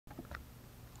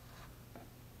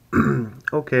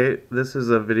Okay, this is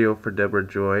a video for Debra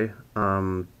Joy.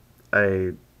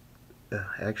 I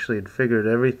actually had figured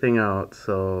everything out,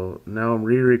 so now I'm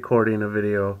re-recording a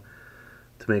video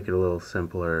to make it a little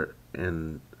simpler.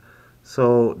 And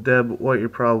so, Deb, what your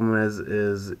problem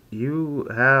is you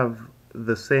have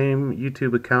the same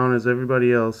YouTube account as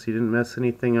everybody else. You didn't mess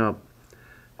anything up.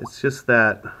 It's just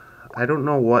that I don't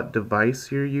know what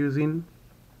device you're using.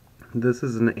 This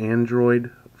is an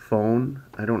Android phone.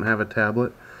 I don't have a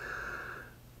tablet.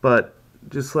 But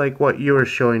just like what you were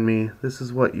showing me, this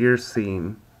is what you're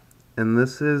seeing. And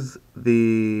this is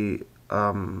the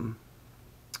app,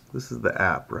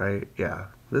 right? Yeah,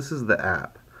 this is the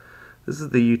app. This is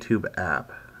the YouTube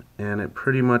app, and it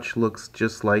pretty much looks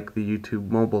just like the YouTube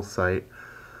mobile site.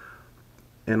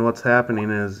 And what's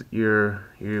happening is you're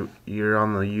on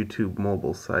the YouTube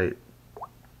mobile site.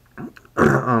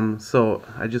 So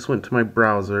I just went to my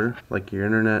browser, like your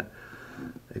Internet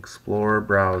Explorer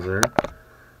browser.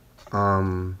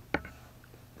 And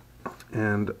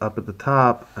up at the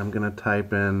top, I'm going to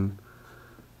type in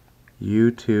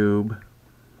YouTube,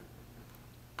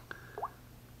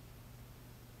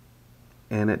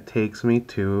 and it takes me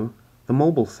to the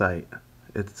mobile site.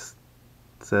 It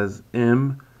says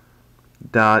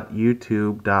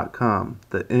m.youtube.com.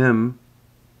 The M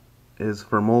is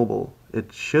for mobile.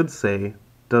 It should say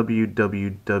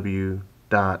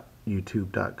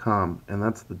www.youtube.com, and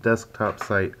that's the desktop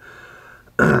site.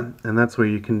 And that's where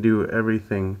you can do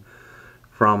everything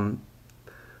from.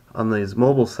 On these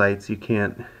mobile sites, you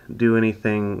can't do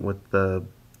anything with the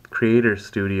Creator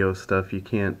Studio stuff. You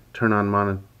can't turn on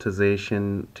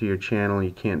monetization to your channel. You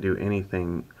can't do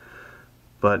anything.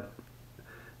 But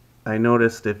I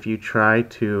noticed if you try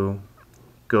to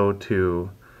go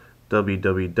to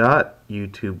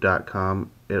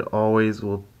www.youtube.com, it always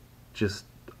will just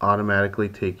automatically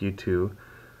take you to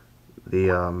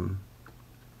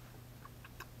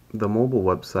the mobile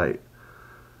website.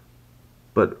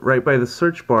 But right by the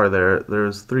search bar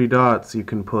there's three dots you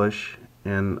can push,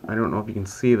 and I don't know if you can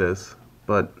see this,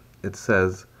 but it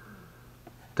says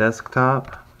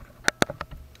desktop.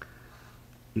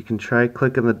 You can try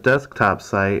clicking the desktop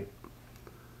site,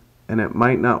 and it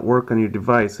might not work on your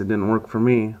device. It didn't work for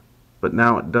me, but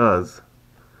now it does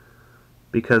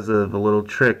because of a little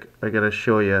trick I gotta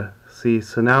show you. See,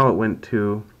 so now it went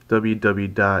to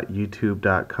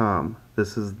www.youtube.com.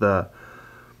 This is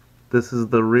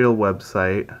the real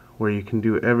website where you can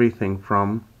do everything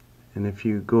from. And if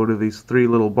you go to these three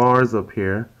little bars up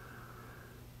here,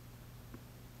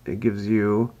 it gives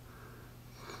you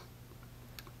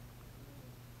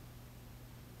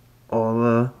all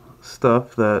the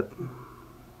stuff that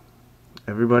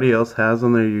everybody else has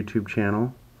on their YouTube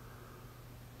channel.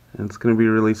 And it's going to be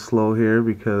really slow here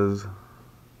because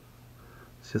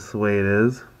it's just the way it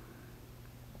is.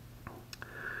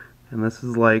 And this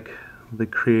is like the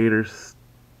creators.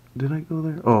 Did I go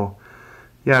there? Oh,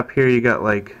 yeah, up here you got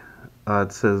like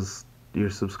it says your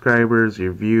subscribers,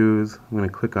 your views. I'm going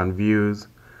to click on views.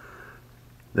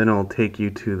 Then it'll take you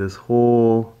to this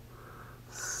whole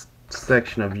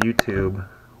section of YouTube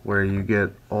where you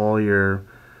get all your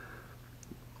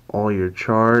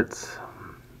charts.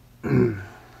 Let's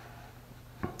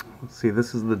see,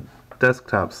 this is the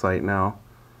desktop site now.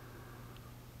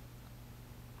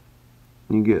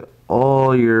 You get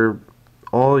all your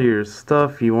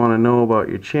stuff you want to know about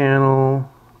your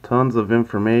channel, tons of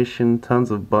information,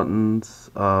 tons of buttons,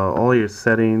 all your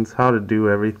settings, how to do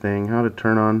everything, how to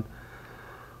turn on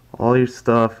all your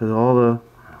stuff, all the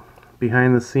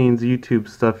behind the scenes YouTube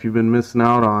stuff you've been missing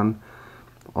out on,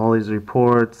 all these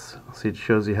reports. See, it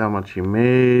shows you how much you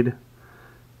made,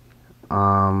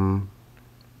 you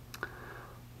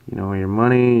know, your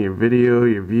money, your video,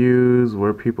 your views,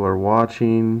 where people are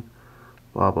watching,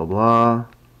 blah blah blah.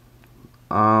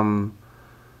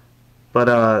 But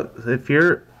if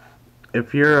your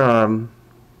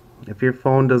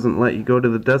phone doesn't let you go to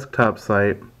the desktop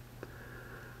site,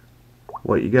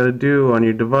 what you got to do on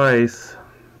your device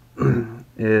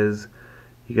is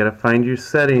you got to find your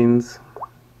settings,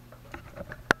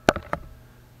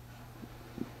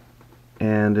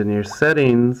 and in your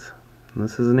settings, and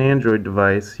this is an Android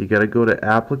device, you got to go to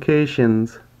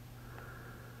applications,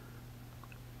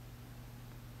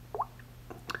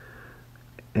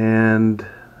 and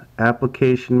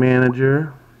application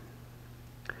manager,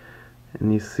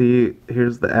 and you see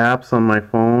here's the apps on my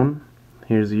phone.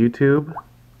 Here's YouTube,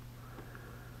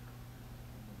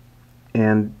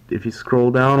 and if you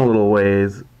scroll down a little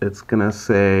ways, it's gonna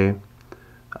say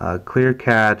clear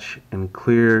cache and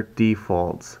clear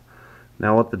defaults.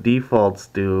 Now what the defaults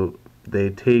do, they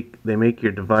make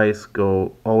your device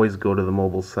always go to the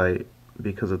mobile site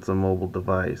because it's a mobile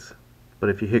device. but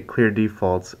if you hit clear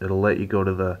defaults, it'll let you go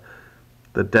to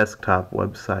the desktop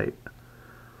website.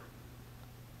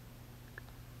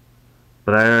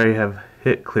 But I already have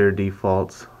hit clear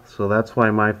defaults, so that's why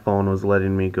my phone was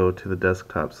letting me go to the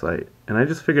desktop site. And I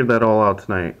just figured that all out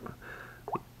tonight.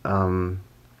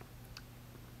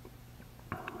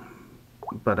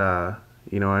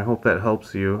 You know, I hope that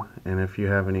helps you, and if you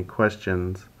have any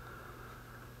questions,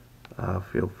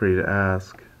 feel free to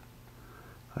ask.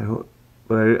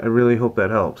 But I really hope that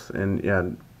helps. And yeah,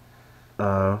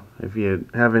 if you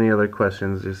have any other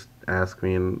questions, just ask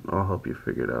me and I'll help you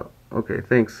figure it out. Okay,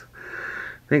 thanks.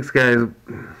 Thanks, guys.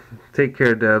 Take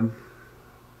care, Deb.